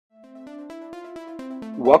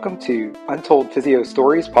Welcome to Untold Physio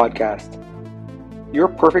Stories podcast, your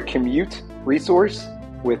perfect commute resource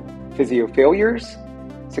with physio failures,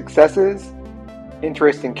 successes,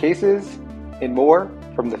 interesting cases, and more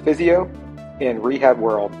from the physio and rehab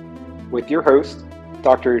world with your hosts,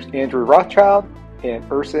 Drs. Andrew Rothschild and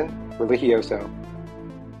Urson Religioso.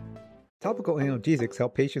 Topical analgesics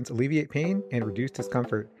help patients alleviate pain and reduce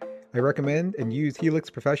discomfort. I recommend and use Helix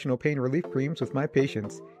Professional Pain Relief Creams with my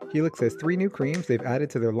patients. Helix has 3 new creams they've added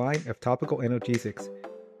to their line of topical analgesics.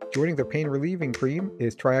 Joining their pain relieving cream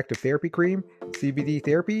is Triactive Therapy Cream, CBD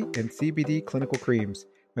Therapy, and CBD Clinical Creams.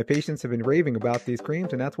 My patients have been raving about these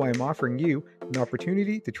creams, and that's why I'm offering you an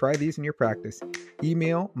opportunity to try these in your practice.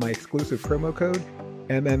 Email my exclusive promo code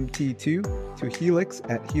MMT2 to Helix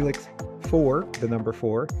at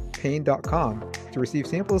helix4pain.com to receive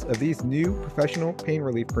samples of these new professional pain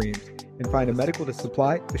relief creams and find a medical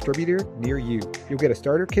supply distributor near you. You'll get a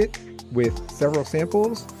starter kit with several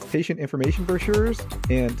samples, patient information brochures,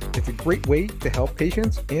 and it's a great way to help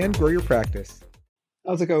patients and grow your practice.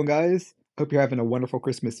 How's it going, guys? Hope you're having a wonderful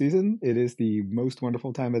Christmas season. It is the most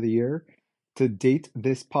wonderful time of the year. To date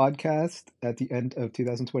this podcast at the end of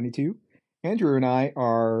 2022, Andrew and I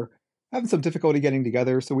are having some difficulty getting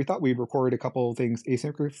together, so we thought we'd record a couple of things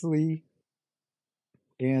asynchronously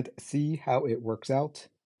and see how it works out.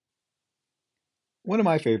 One of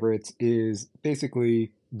my favorites is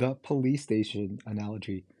basically the police station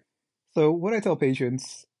analogy. So what I tell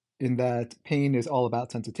patients in that pain is all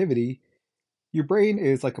about sensitivity, your brain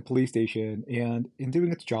is like a police station, and in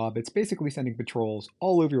doing its job, it's basically sending patrols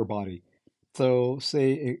all over your body. So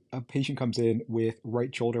say a patient comes in with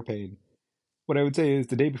right shoulder pain. What I would say is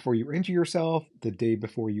the day before you injure yourself, the day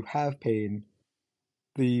before you have pain,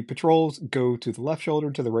 the patrols go to the left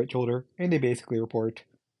shoulder, to the right shoulder, and they basically report,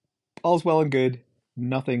 all's well and good,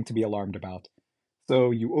 nothing to be alarmed about.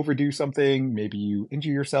 So you overdo something, maybe you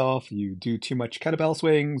injure yourself, you do too much kettlebell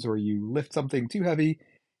swings, or you lift something too heavy,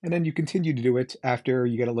 and then you continue to do it after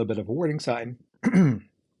you get a little bit of a warning sign.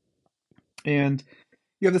 And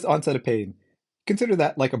you have this onset of pain. Consider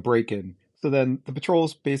that like a break-in. So then the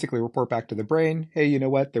patrols basically report back to the brain, hey, you know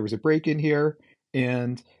what, there was a break-in here,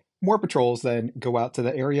 and more patrols then go out to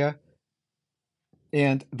the area.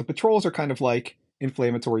 And the patrols are kind of like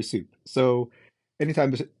inflammatory soup. So anytime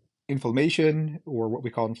there's inflammation, or what we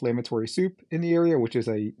call inflammatory soup in the area, which is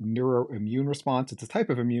a neuroimmune response, it's a type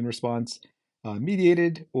of immune response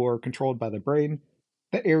mediated or controlled by the brain,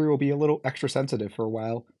 that area will be a little extra sensitive for a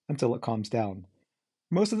while until it calms down.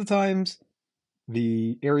 Most of the times,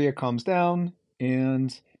 the area calms down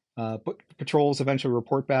and patrols eventually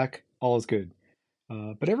report back, all is good.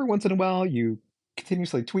 But every once in a while, you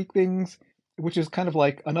continuously tweak things, which is kind of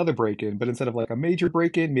like another break-in, but instead of like a major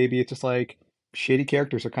break-in, maybe it's just like shady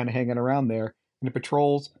characters are kind of hanging around there, and the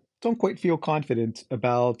patrols don't quite feel confident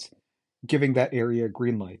about giving that area a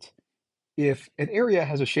green light. If an area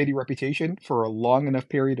has a shady reputation for a long enough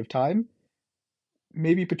period of time,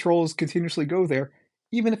 maybe patrols continuously go there,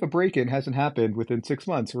 even if a break-in hasn't happened within 6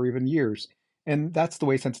 months or even years. And that's the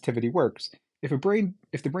way sensitivity works. If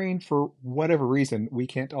the brain, for whatever reason we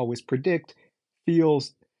can't always predict,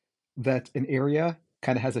 feels that an area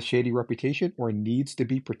kind of has a shady reputation or needs to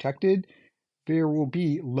be protected, there will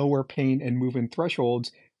be lower pain and movement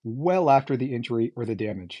thresholds well after the injury or the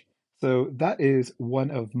damage. So that is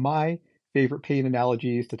one of my favorite pain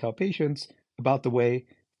analogies to tell patients about the way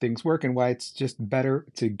things work and why it's just better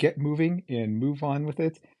to get moving and move on with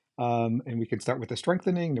it. And we can start with the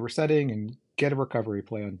strengthening, the resetting, and get a recovery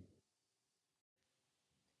plan.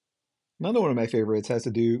 Another one of my favorites has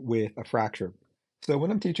to do with a fracture. So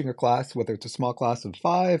when I'm teaching a class, whether it's a small class of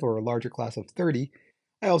 5 or a larger class of 30,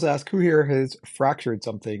 I always ask who here has fractured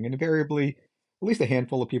something, and invariably, at least a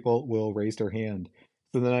handful of people will raise their hand.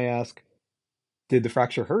 So then I ask, did the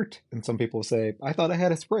fracture hurt? And some people will say, I thought I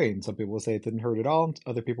had a sprain. Some people will say it didn't hurt at all.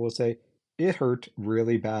 Other people will say, it hurt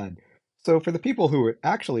really bad. So for the people who it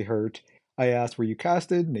actually hurt, I ask, were you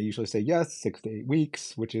casted? And they usually say yes, 6 to 8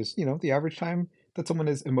 weeks, which is, the average time that someone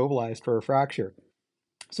is immobilized for a fracture.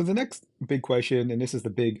 So the next big question, and this is the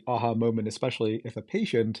big aha moment, especially if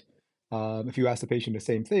if you ask the patient the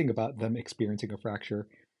same thing about them experiencing a fracture,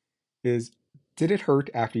 is, did it hurt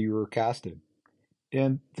after you were casted?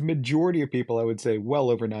 And the majority of people, I would say well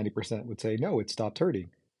over 90%, would say, no, it stopped hurting.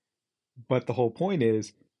 But the whole point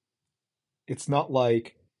is, it's not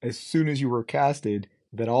like as soon as you were casted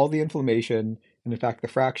that all the inflammation, and in fact the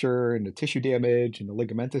fracture and the tissue damage and the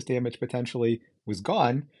ligamentous damage potentially was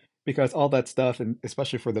gone, because all that stuff, and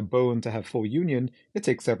especially for the bone to have full union, it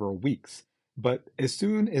takes several weeks. But as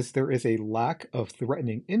soon as there is a lack of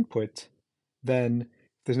threatening input, then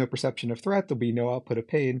if there's no perception of threat, there'll be no output of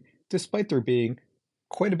pain, despite there being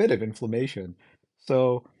quite a bit of inflammation.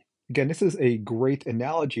 So again, this is a great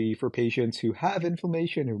analogy for patients who have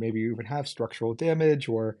inflammation or maybe even have structural damage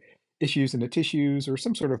or issues in the tissues or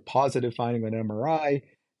some sort of positive finding on MRI,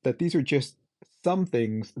 that these are just some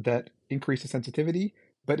things that increase the sensitivity,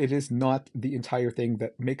 but it is not the entire thing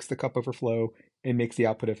that makes the cup overflow and makes the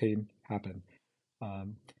output of pain happen.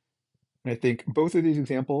 Um, and I think both of these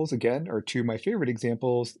examples, again, are two of my favorite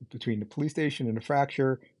examples between the police station and a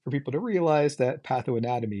fracture for people to realize that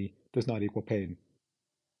pathoanatomy does not equal pain.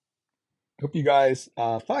 I hope you guys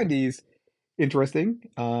find these interesting.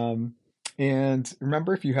 And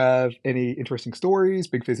remember, if you have any interesting stories,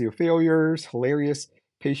 big physio failures, hilarious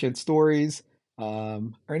patient stories,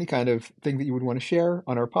 or any kind of thing that you would want to share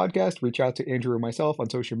on our podcast, reach out to Andrew or myself on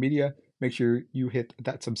social media. Make sure you hit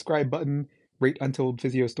that subscribe button, rate Untold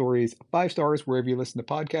Physio Stories 5 stars wherever you listen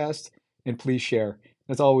to podcasts, and please share.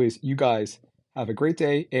 As always, you guys have a great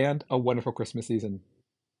day and a wonderful Christmas season.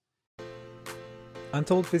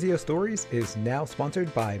 Untold Physio Stories is now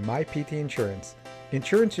sponsored by MyPT Insurance.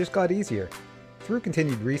 Insurance just got easier. Through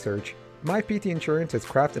continued research, MyPT Insurance has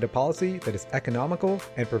crafted a policy that is economical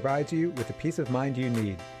and provides you with the peace of mind you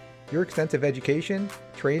need. Your extensive education,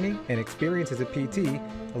 training, and experience as a PT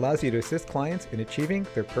allows you to assist clients in achieving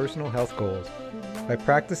their personal health goals. By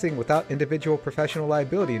practicing without individual professional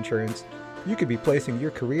liability insurance, you could be placing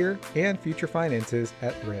your career and future finances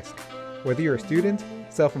at risk. Whether you're a student,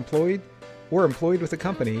 self-employed, or employed with a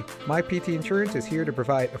company, MyPT Insurance is here to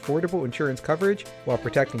provide affordable insurance coverage while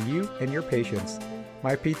protecting you and your patients.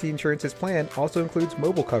 MyPT Insurance's plan also includes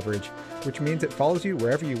mobile coverage, which means it follows you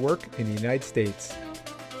wherever you work in the United States.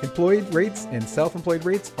 Employed rates and self-employed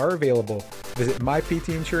rates are available. Visit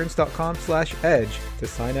myptinsurance.com/edge to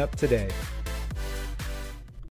sign up today.